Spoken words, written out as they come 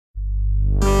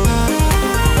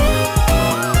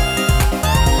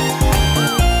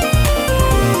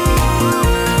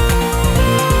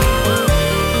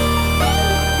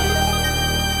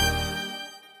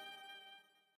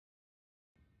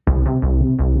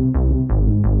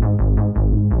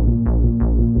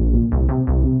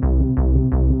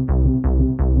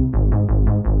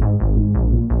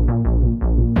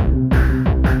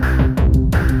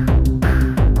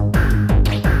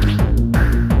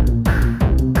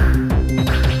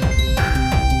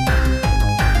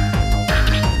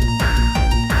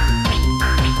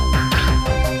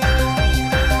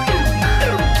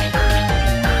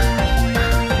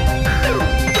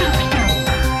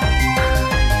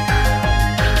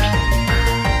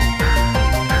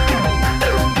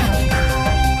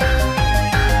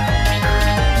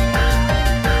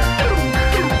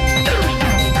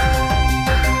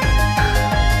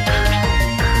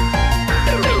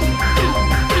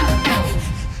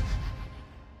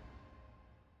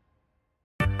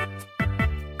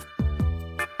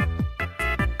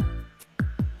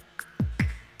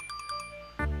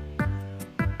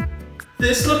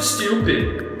This looks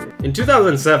stupid. In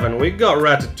 2007, we got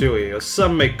Ratatouille, or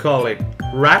some may call it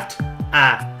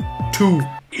Rat-A-Touille.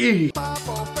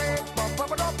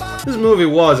 This movie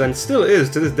was, and still is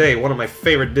to this day, one of my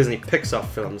favorite Disney Pixar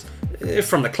films.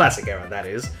 From the classic era, that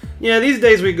is. Yeah, these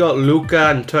days we got Luca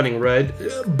and Turning Red.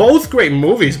 Both great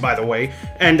movies, by the way,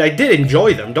 and I did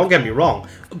enjoy them, don't get me wrong.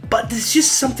 But there's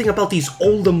just something about these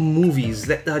older movies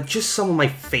that are just some of my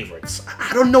favorites.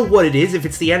 I don't know what it is, if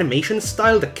it's the animation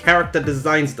style, the character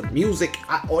designs, the music,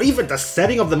 or even the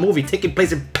setting of the movie taking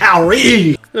place in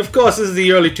Paris! And of course, this is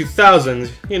the early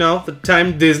 2000s, you know, the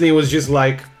time Disney was just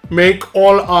like, make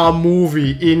all our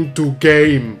movie into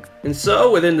game. And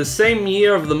so, within the same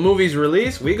year of the movie's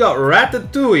release, we got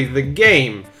Ratatouille, the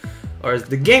game. Or as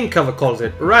the game cover calls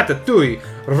it, Ratatouille.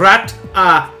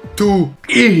 Rat-A-Touille.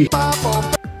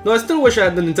 Though I still wish I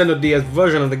had the Nintendo DS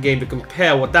version of the game to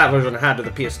compare what that version had to the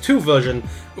PS2 version,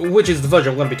 which is the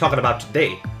version I'm going to be talking about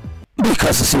today.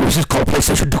 Because the series is called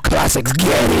PlayStation 2 Classics,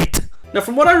 get it? Now,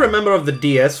 from what I remember of the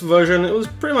DS version, it was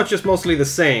pretty much just mostly the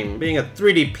same, being a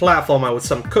 3D platformer with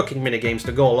some cooking minigames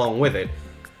to go along with it.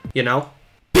 You know?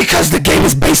 Because the game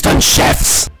is based on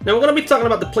chefs! Now we're going to be talking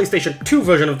about the PlayStation 2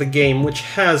 version of the game, which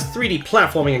has 3D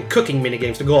platforming and cooking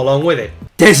minigames to go along with it.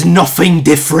 There's nothing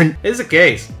different! It's the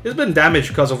case. It's been damaged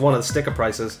because of one of the sticker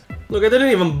prices. Look, I didn't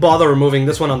even bother removing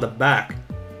this one on the back.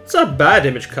 It's not a bad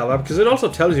image cover, because it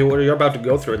also tells you what you're about to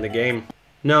go through in the game.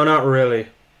 No, not really.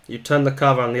 You turn the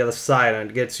cover on the other side and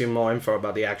it gets you more info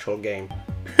about the actual game.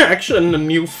 Action, a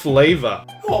new flavor.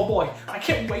 Oh boy, I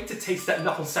can't wait to taste that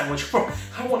knuckle sandwich.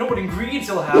 I wonder what ingredients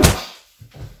it'll have.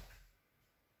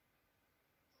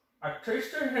 I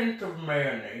taste a hint of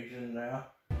mayonnaise in there.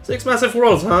 6 massive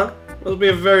worlds, huh? Must be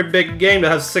a very big game to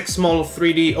have 6 small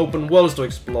 3D open worlds to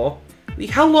explore. The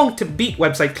How Long to Beat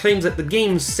website claims that the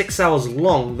game's 6 hours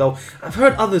long, though I've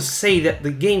heard others say that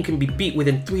the game can be beat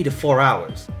within 3 to 4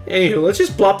 hours. Anywho, let's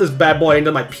just plop this bad boy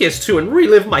into my PS2 and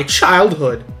relive my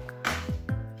childhood.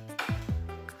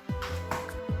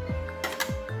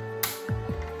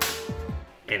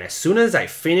 And as soon as I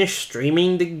finished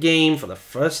streaming the game for the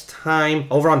first time,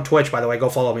 over on Twitch by the way, go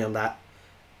follow me on that,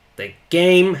 the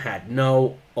game had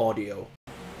no audio.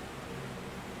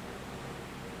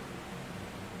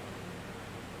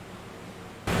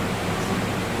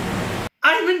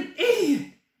 I'm an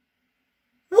idiot!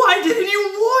 Why didn't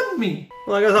you warn me?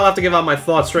 Well, I guess I'll have to give out my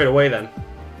thoughts straight away then.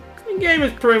 The game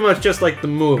is pretty much just like the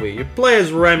movie. You play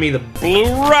as Remy the Blue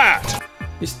Rat!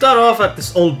 You start off at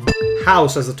this old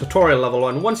house as a tutorial level,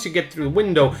 and once you get through the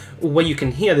window where you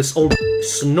can hear this old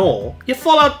snore, you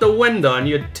fall out the window and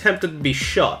you're tempted to be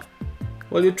shot.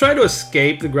 Well, you try to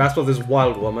escape the grasp of this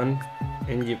wild woman,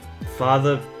 and your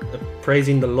father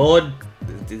praising the Lord.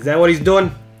 Is that what he's doing?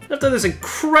 After this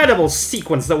incredible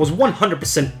sequence that was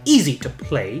 100% easy to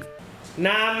play.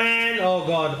 Nah, man. Oh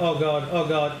god, oh god, oh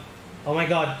god. Oh my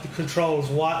god, the controls.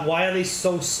 Why are they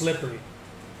so slippery?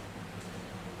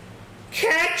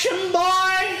 Catch him,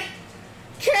 boy!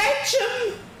 Catch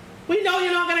him! We know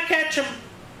you're not gonna catch him.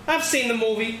 I've seen the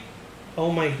movie.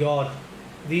 Oh my god.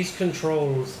 These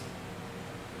controls.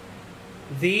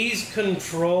 These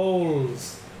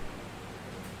controls.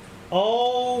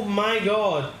 Oh my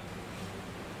god.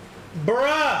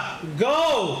 Bruh,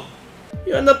 go!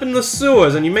 You end up in the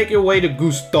sewers and you make your way to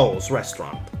Gusteau's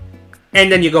restaurant.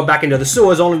 And then you go back into the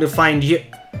sewers only to find your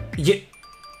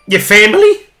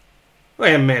family?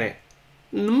 Wait a minute.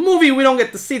 In the movie we don't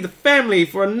get to see the family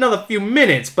for another few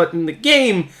minutes, but in the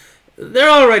game, they're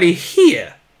already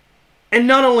here. And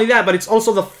not only that, but it's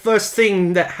also the first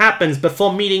thing that happens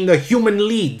before meeting the human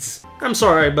leads. I'm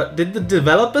sorry, but did the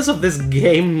developers of this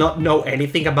game not know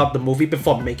anything about the movie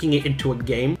before making it into a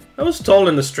game? I was told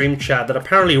in the stream chat that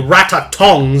apparently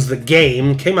Ratatouille, the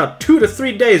game, came out 2 to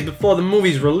 3 days before the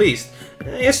movie's released.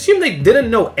 I assume they didn't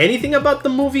know anything about the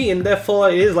movie and therefore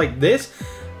it is like this?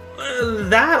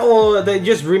 That, or they're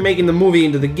just remaking the movie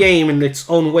into the game in its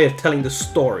own way of telling the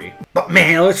story. But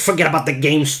man, let's forget about the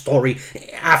game story.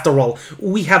 After all,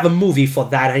 we have a movie for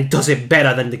that and it does it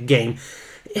better than the game.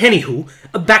 Anywho,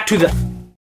 back to the...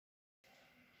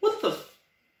 What the...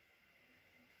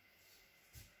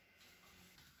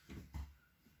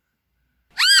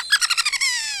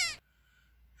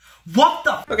 What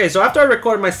the... Okay, so after I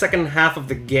recorded my second half of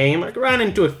the game, I ran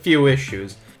into a few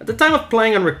issues. At the time of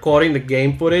playing and recording the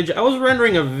game footage, I was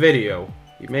rendering a video.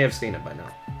 You may have seen it by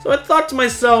now. So I thought to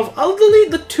myself, I'll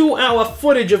delete the 2-hour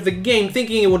footage of the game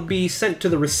thinking it would be sent to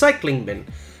the recycling bin,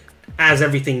 as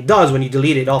everything does when you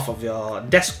delete it off of your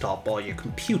desktop or your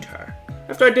computer.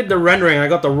 After I did the rendering, I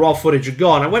got the raw footage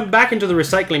gone. I went back into the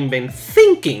recycling bin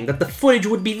thinking that the footage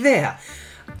would be there.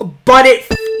 But it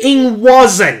f***ing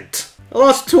wasn't! I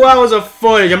lost 2 hours of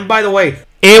footage, and by the way,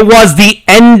 It was the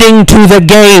ending to the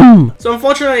game. so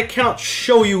unfortunately I cannot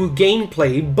show you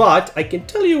gameplay, but I can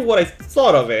tell you what I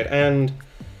thought of it, and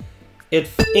it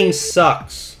f***ing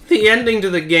sucks. The ending to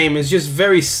the game is just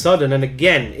very sudden, and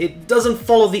again, it doesn't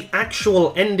follow the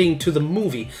actual ending to the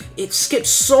movie. It skips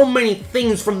so many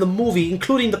things from the movie,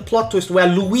 including the plot twist where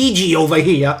Luigi over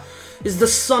here is the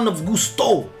son of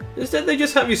Gusteau. Instead, they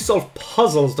just have you solve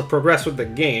puzzles to progress with the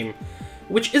game,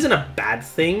 which isn't a bad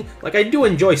thing. Like, I do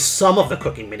enjoy some of the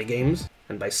cooking minigames,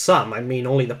 and by some, I mean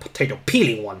only the potato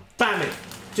peeling one. Spam it.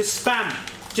 Just spam.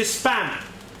 Just spam.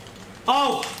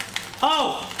 Oh!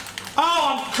 Oh!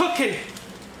 Oh, I'm cooking!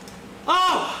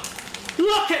 Oh!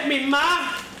 Look at me,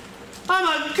 ma! I'm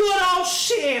a good old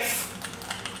chef!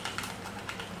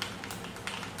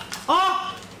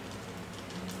 Oh!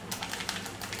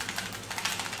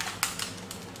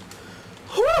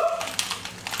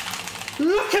 Woo!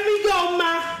 Look at me go,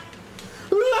 ma!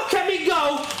 Look at me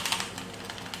go!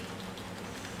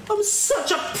 I'm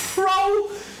such a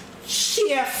pro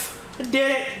chef! I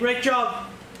did it! Great job!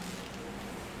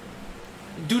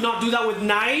 Do not do that with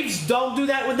knives. Don't do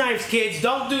that with knives, kids.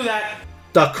 Don't do that.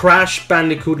 The Crash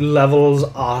Bandicoot levels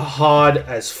are hard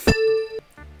as f***.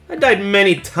 I died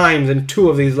many times in 2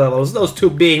 of these levels, those 2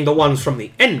 being the ones from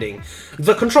the ending.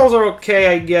 The controls are okay,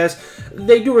 I guess.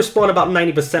 They do respawn about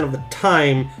 90% of the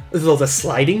time, though the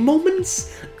sliding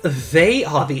moments, they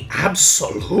are the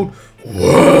absolute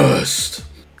worst.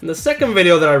 In the second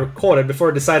video that I recorded before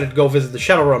I decided to go visit the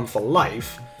Shadow Realm for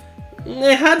life,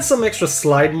 it had some extra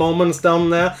slide moments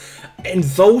down there, and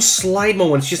those slide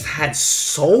moments just had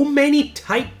so many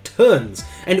tight turns,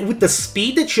 and with the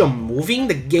speed that you're moving,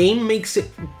 the game makes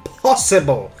it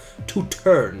impossible to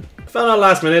turn. I found out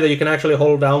last minute that you can actually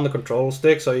hold down the control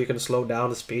stick so you can slow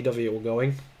down the speed of you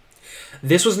going.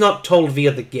 This was not told via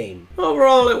the game.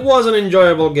 Overall, it was an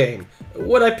enjoyable game.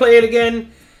 Would I play it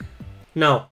again?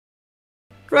 No.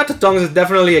 Ratatouille is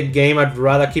definitely a game I'd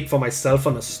rather keep for myself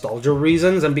for nostalgia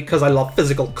reasons and because I love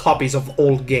physical copies of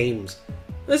old games.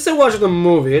 Let's say watch the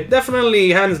movie, it definitely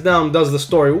hands down does the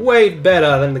story way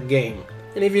better than the game.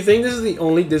 And if you think this is the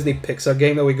only Disney Pixar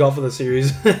game that we got for the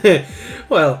series,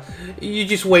 well, you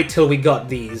just wait till we got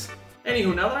these.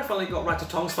 Anywho, now that I finally got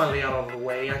Ratatouille finally out of the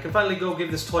way, I can finally go give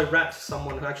this toy rat to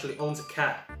someone who actually owns a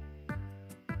cat.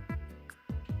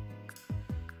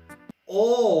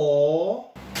 Or...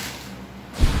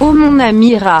 Oh mon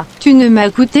ami rat, tu ne m'as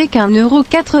coûté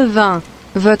qu'1,80 €.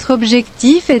 Votre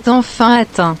objectif est enfin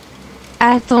atteint.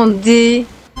 Attendez...